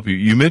help you.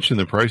 You mentioned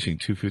the pricing,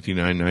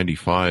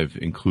 $259.95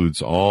 includes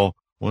all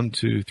 1,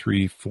 2,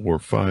 3, 4,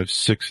 5,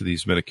 6 of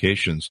these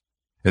medications.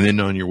 And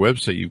then on your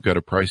website, you've got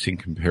a pricing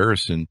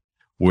comparison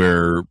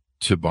where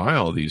to buy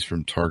all these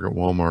from Target,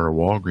 Walmart, or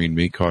Walgreens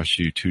may cost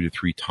you 2 to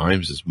 3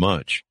 times as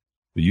much.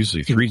 But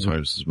usually 3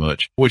 times as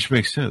much, which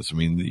makes sense. I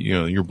mean,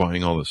 you're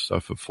buying all this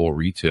stuff at full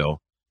retail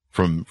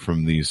from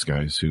these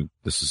guys who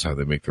this is how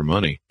they make their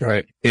money.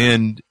 Right.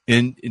 And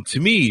to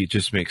me, it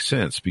just makes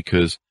sense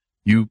because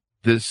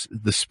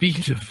the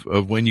speed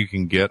of when you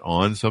can get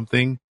on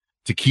something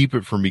to keep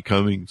it from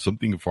becoming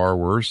something far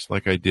worse,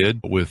 like I did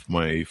with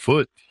my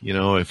foot.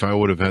 If I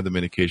would have had the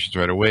medications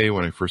right away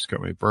when I first got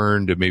my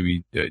burn to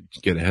maybe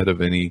get ahead of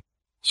any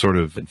sort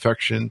of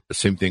infection. The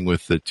same thing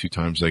with the 2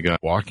 times I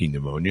got walking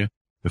pneumonia.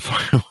 If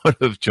I would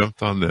have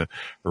jumped on the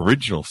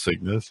original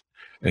sickness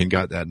and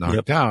got that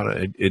knocked out,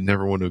 it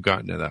never would have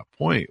gotten to that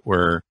point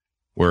where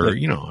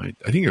I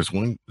think there's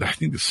one, I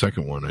think the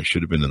second one I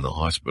should have been in the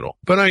hospital.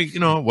 But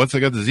once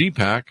I got the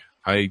Z-Pack,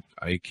 I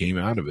came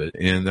out of it,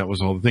 and that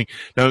was all the thing.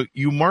 Now,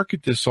 you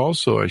market this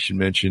also, I should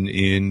mention,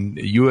 in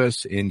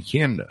US and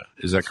Canada.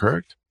 Is that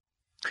correct?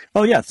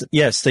 Oh, yes.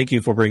 Yes. Thank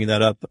you for bringing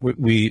that up.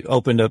 We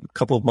opened a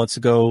couple of months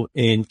ago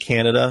in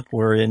Canada.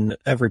 We're in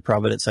every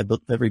province,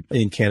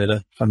 in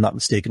Canada, if I'm not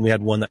mistaken. We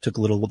had one that took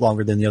a little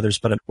longer than the others,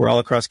 but we're all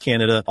across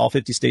Canada, all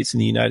 50 states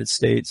in the United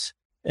States.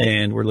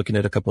 And we're looking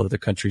at a couple of other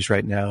countries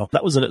right now.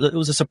 It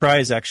was a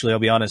surprise, actually. I'll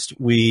be honest.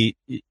 The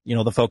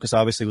focus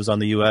obviously was on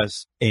the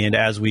US. And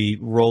as we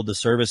rolled the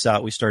service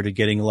out, we started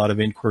getting a lot of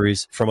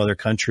inquiries from other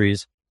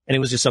countries. And it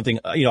was just something,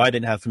 I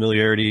didn't have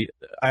familiarity.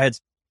 I had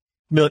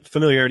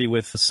familiarity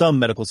with some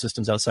medical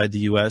systems outside the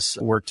U.S.,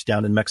 worked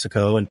down in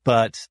Mexico,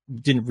 but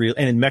didn't really,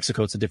 and in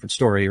Mexico, it's a different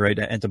story, right?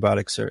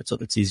 Antibiotics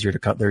it's easier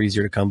they're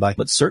easier to come by.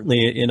 But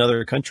certainly in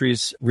other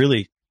countries,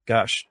 really,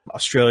 gosh,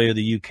 Australia,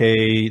 the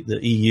UK, the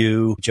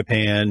EU,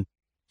 Japan,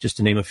 just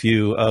to name a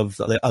few of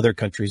the other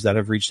countries that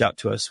have reached out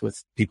to us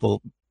with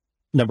people,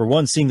 number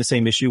one, seeing the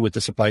same issue with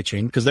the supply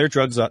chain, because their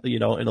drugs,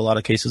 in a lot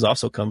of cases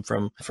also come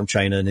from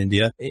China and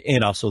India,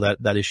 and also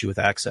that issue with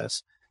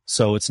access.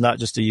 So it's not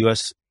just a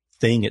U.S.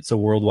 thing, it's a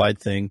worldwide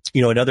thing.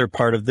 Another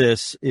part of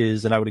this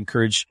is, and I would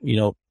encourage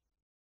your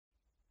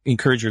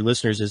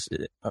listeners is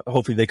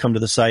hopefully they come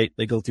to the site,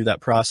 they go through that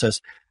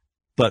process.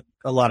 But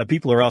a lot of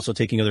people are also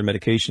taking other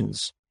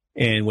medications.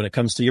 And when it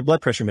comes to your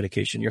blood pressure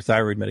medication, your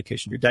thyroid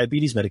medication, your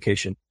diabetes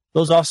medication,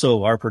 those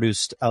also are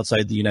produced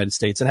outside the United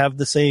States and have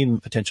the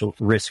same potential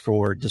risk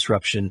for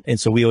disruption. And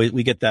so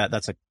we get that.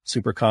 That's a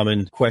super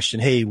common question.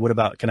 Hey, what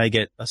about, can I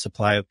get a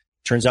supply of,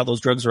 turns out those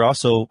drugs are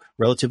also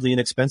relatively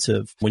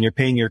inexpensive. When you're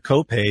paying your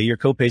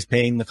copay is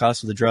paying the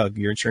cost of the drug.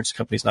 Your insurance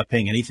company's not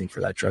paying anything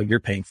for that drug.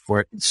 You're paying for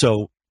it.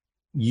 So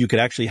you could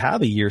actually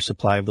have a year's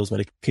supply of those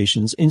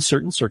medications in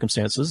certain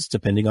circumstances,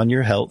 depending on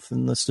your health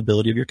and the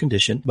stability of your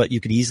condition, but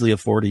you could easily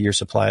afford a year's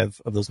supply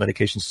of those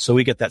medications. So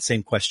we get that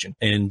same question.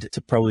 And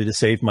to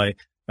save my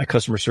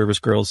customer service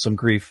girls some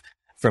grief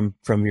from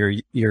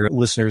your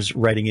listeners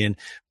writing in,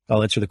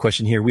 I'll answer the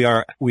question here.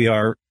 We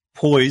are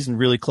poised and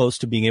really close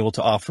to being able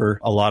to offer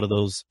a lot of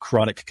those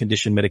chronic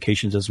condition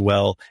medications as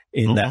well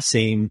in that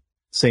same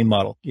Same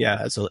model.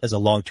 Yeah. As a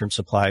long-term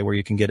supply where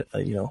you can get,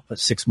 a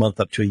 6 month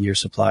up to a year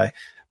supply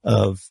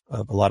of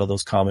a lot of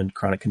those common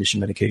chronic condition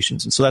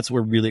medications. And so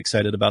we're really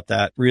excited about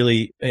that,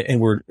 really.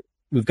 And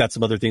we've got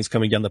some other things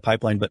coming down the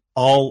pipeline, but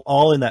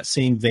all in that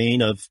same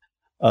vein of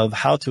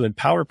how to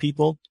empower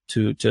people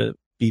to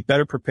be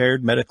better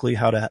prepared medically,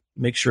 how to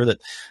make sure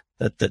that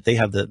they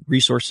have the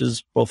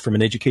resources, both from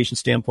an education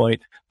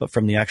standpoint, but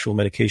from the actual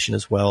medication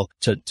as well,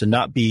 to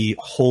not be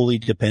wholly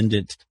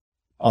dependent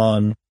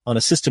on a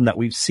system that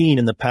we've seen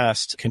in the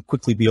past can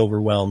quickly be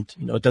overwhelmed.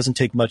 It doesn't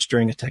take much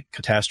during a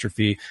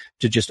catastrophe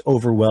to just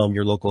overwhelm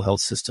your local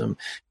health system,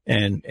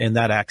 and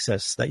that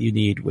access that you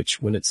need,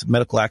 which when it's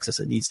medical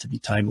access, it needs to be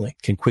timely,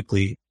 can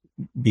quickly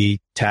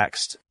be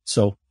taxed.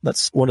 So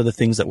that's one of the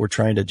things that we're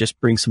trying to just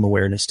bring some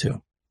awareness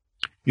to.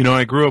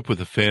 I grew up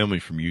with a family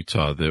from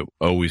Utah that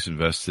always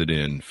invested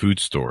in food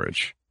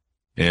storage.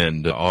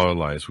 And all our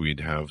lives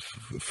we'd have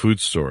food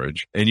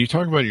storage. And you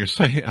talk about in your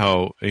site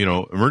how,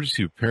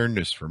 emergency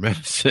preparedness for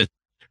medicine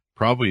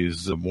probably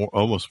is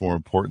almost more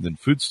important than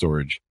food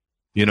storage.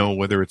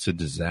 Whether it's a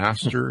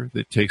disaster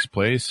that takes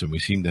place, and we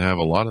seem to have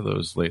a lot of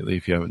those lately,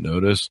 if you haven't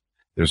noticed.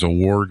 There's a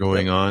war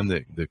going on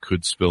that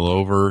could spill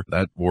over.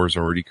 That war is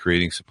already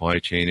creating supply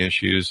chain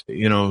issues.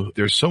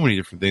 There's so many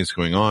different things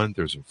going on.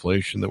 There's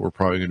inflation that we're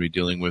probably going to be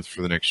dealing with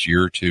for the next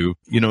year or two.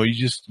 You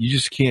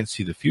just can't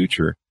see the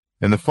future.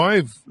 And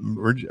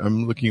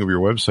I'm looking over your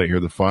website here,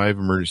 the 5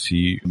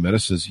 emergency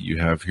medicines that you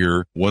have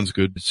here. One's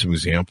good, some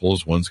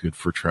examples. One's good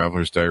for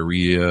travelers,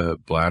 diarrhea,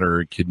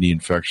 bladder, kidney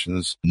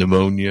infections,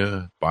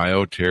 pneumonia,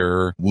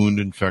 bioterror, wound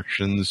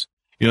infections.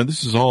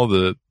 This is all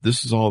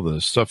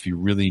the stuff you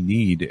really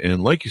need.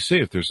 And like you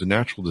say, if there's a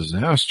natural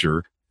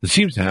disaster, it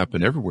seems to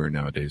happen everywhere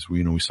nowadays.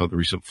 We saw the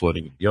recent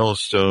flooding in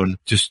Yellowstone.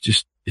 Just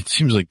it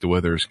seems like the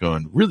weather has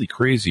gone really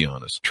crazy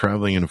on us.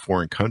 Traveling in a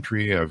foreign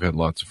country, I've had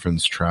lots of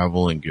friends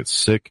travel and get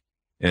sick.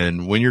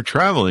 And when you're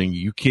traveling,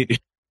 you can't,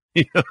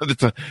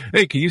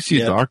 hey, can you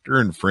see a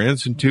doctor in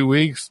France in 2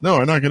 weeks? No,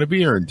 I'm not going to be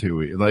here in 2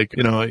 weeks.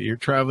 You're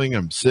traveling,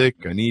 I'm sick,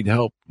 I need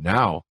help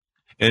now.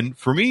 And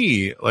for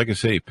me, like I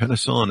say,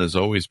 penicillin has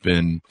always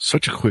been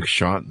such a quick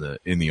shot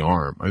in the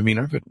arm. I mean,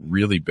 I've had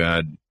really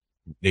bad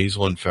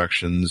nasal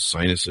infections,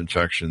 sinus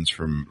infections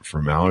from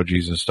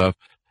allergies and stuff.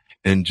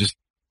 And just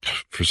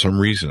for some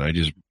reason,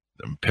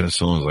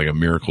 penicillin is like a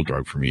miracle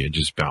drug for me. It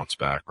just bounced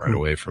back right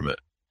away from it.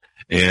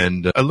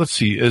 And let's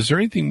see, is there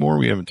anything more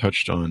we haven't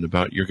touched on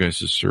about your guys'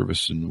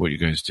 service and what you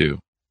guys do?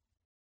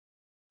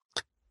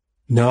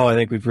 No, I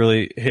think we've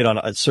really hit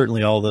on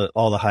certainly all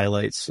the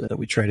highlights that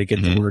we try to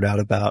get the word out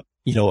about.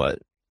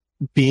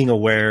 Being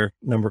aware,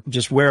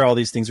 just where all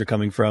these things are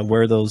coming from,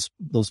 where those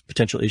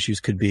potential issues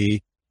could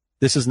be.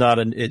 This is not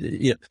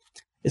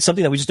it's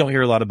something that we just don't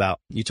hear a lot about.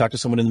 You talk to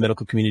someone in the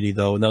medical community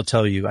though, and they'll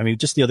tell you. I mean,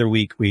 just the other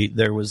week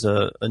there was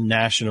a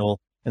national,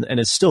 and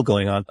it's still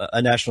going on,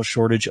 a national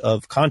shortage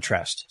of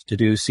contrast to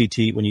do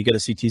CT. When you get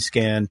a CT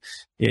scan,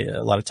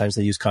 a lot of times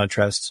they use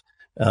contrast.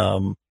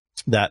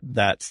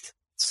 That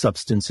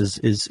substance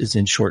is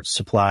in short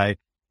supply.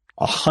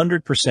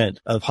 100%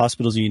 of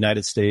hospitals in the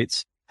United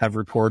States have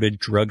reported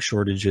drug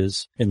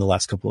shortages in the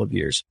last couple of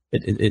years.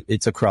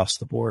 It's across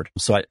the board.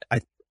 So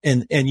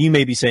and you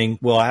may be saying,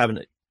 well,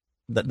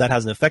 that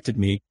hasn't affected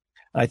me.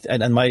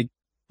 And my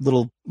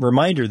little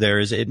reminder there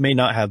is it may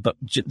not have, but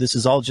this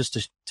is all just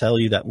to tell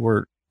you that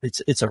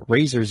it's a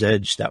razor's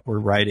edge that we're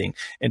riding,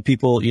 and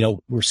people,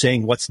 we're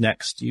saying, what's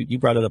next? You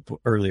brought it up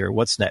earlier.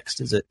 What's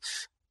next? Is it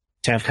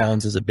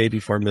tampons? Is it baby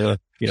formula?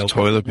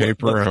 Toilet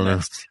paper.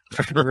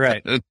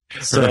 Right.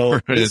 So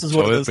this is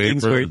one of those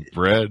things where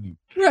bread.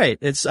 Right.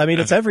 It's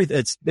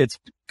everything. It's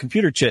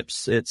computer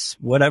chips. It's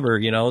whatever,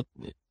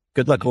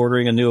 good luck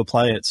ordering a new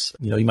appliance.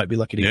 You might be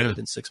lucky to get it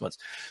in 6 months.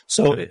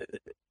 So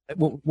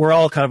we're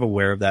all kind of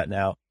aware of that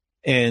now.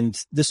 And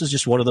this is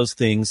just one of those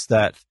things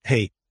that,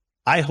 hey,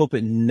 I hope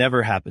it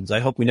never happens.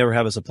 I hope we never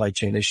have a supply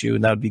chain issue,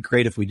 and that would be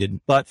great if we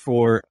didn't. But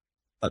for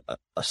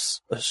a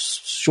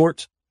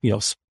short,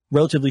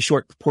 relatively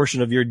short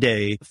portion of your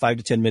day, 5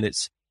 to 10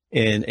 minutes,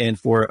 and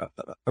for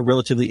a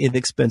relatively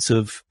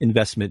inexpensive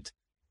investment,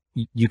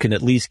 you can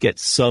at least get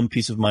some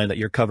peace of mind that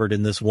you're covered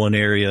in this one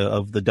area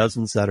of the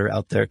dozens that are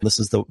out there. This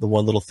is the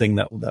one little thing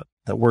that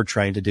we're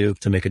trying to do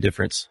to make a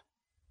difference.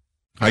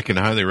 I can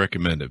highly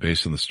recommend it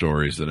based on the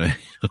stories that I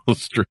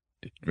illustrated.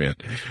 Man,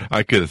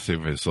 I could have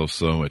saved myself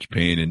so much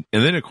pain.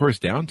 And then, of course,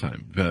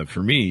 downtime.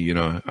 For me,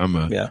 I'm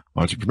an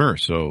entrepreneur,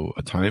 so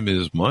time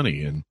is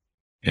money.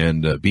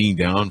 And being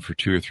down for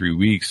 2 or 3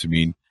 weeks, I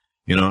mean,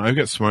 I've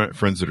got smart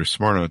friends that are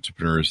smart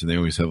entrepreneurs, and they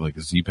always have like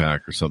a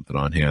Z-Pack or something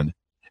on hand.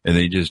 And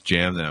they just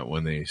jam that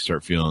when they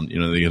start feeling,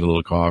 they get a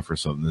little cough or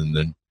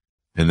something,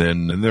 and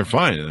then they're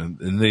fine.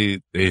 And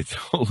they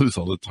don't lose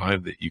all the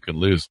time that you can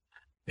lose.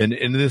 And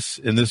in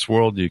this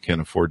world, you can't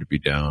afford to be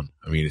down.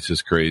 I mean, it's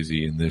just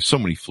crazy. And there's so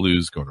many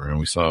flus going around.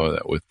 We saw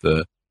that with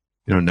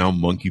now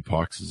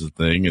monkeypox is a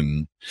thing,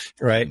 and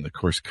right. And of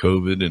course,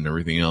 COVID and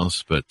everything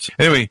else. But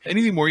anyway,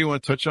 anything more you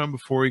want to touch on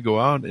before we go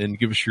out, and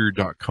give us your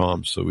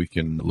 .com so we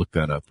can look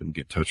that up and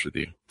get in touch with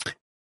you.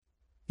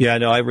 Yeah,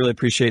 no, I really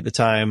appreciate the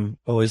time.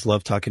 Always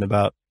love talking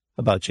about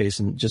about JASE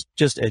and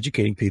just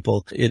educating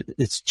people.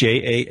 It's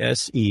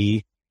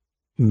JASE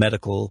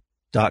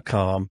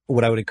medical.com.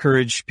 What I would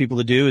encourage people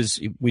to do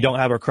is, we don't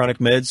have our chronic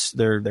meds.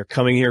 They're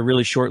coming here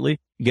really shortly.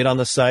 Get on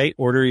the site,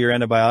 order your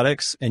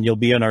antibiotics, and you'll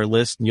be on our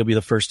list, and you'll be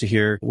the first to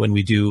hear when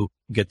we do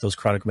get those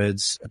chronic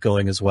meds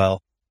going as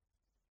well.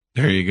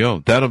 There you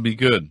go. That'll be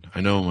good.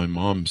 I know my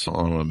mom's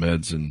on a lot of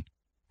meds, and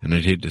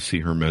I'd hate to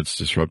see her meds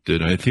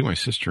disrupted. I think my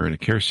sister in a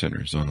care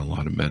center is on a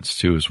lot of meds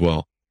too as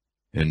well.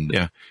 And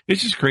yeah,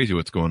 it's just crazy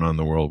what's going on in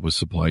the world with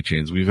supply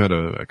chains. We've had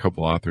a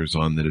couple authors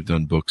on that have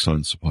done books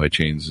on supply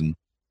chains,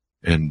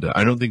 and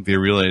I don't think they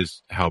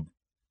realized how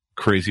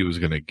crazy it was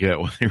going to get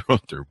when they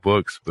wrote their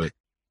books, but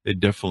it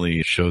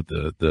definitely showed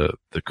the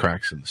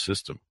cracks in the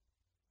system.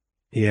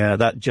 Yeah,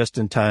 that just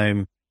in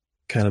time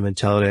kind of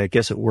mentality, I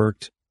guess it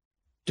worked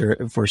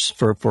for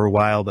a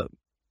while, but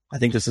I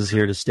think this is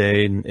here to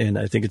stay, and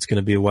I think it's going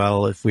to be a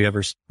while if we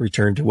ever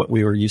return to what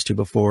we were used to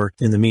before.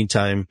 In the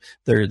meantime,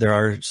 there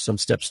are some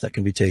steps that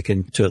can be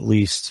taken to at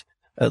least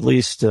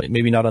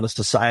maybe not on a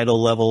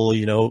societal level.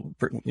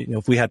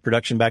 If we had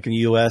production back in the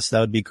U.S., that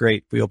would be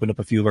great. We opened up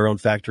a few of our own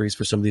factories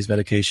for some of these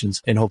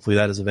medications, and hopefully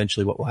that is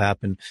eventually what will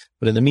happen.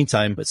 But in the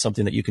meantime, it's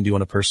something that you can do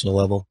on a personal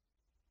level.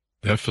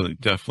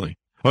 Definitely.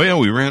 Oh yeah,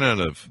 we ran out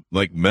of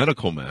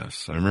medical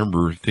masks. I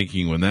remember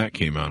thinking when that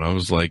came out, I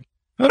was like,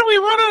 how do we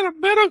run out of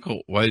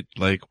medical? What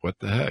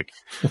the heck?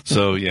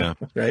 So yeah.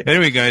 Right.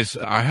 Anyway, guys,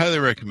 I highly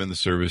recommend the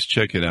service.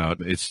 Check it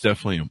out. It's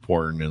definitely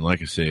important. And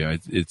like I say,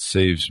 it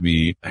saves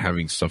me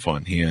having stuff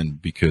on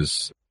hand,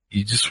 because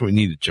you just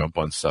need to jump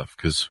on stuff.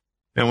 Cause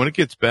man, when it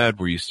gets bad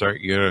where you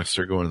gotta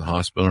start going to the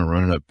hospital and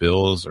running up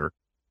bills, or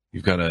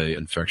you've got an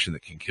infection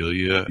that can kill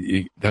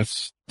you,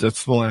 that's the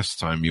last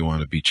time you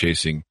want to be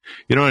chasing.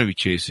 You don't want to be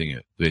chasing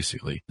it,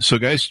 basically. So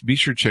guys, be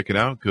sure to check it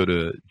out. Go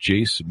to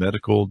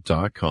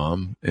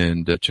jasemedical.com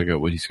and check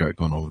out what he's got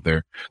going over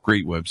there.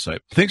 Great website.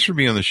 Thanks for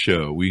being on the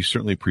show. We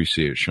certainly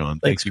appreciate it, Shawn.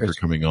 Thanks, Thank you for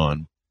coming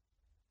on.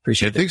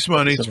 Appreciate it. And thanks,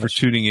 Monty, for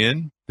tuning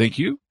in. Thank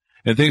you.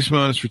 And thanks,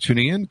 Monis, for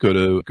tuning in. Go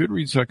to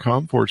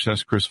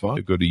goodreads.com/Chris Voss.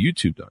 Go to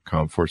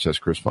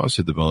youtube.com/Chris Voss.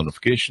 Hit the bell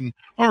notification.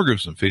 Our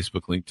groups on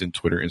Facebook, LinkedIn,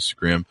 Twitter,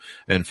 Instagram,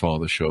 and follow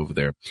the show over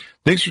there.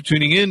 Thanks for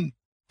tuning in.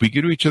 Be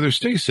good to each other.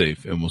 Stay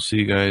safe, and we'll see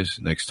you guys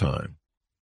next time.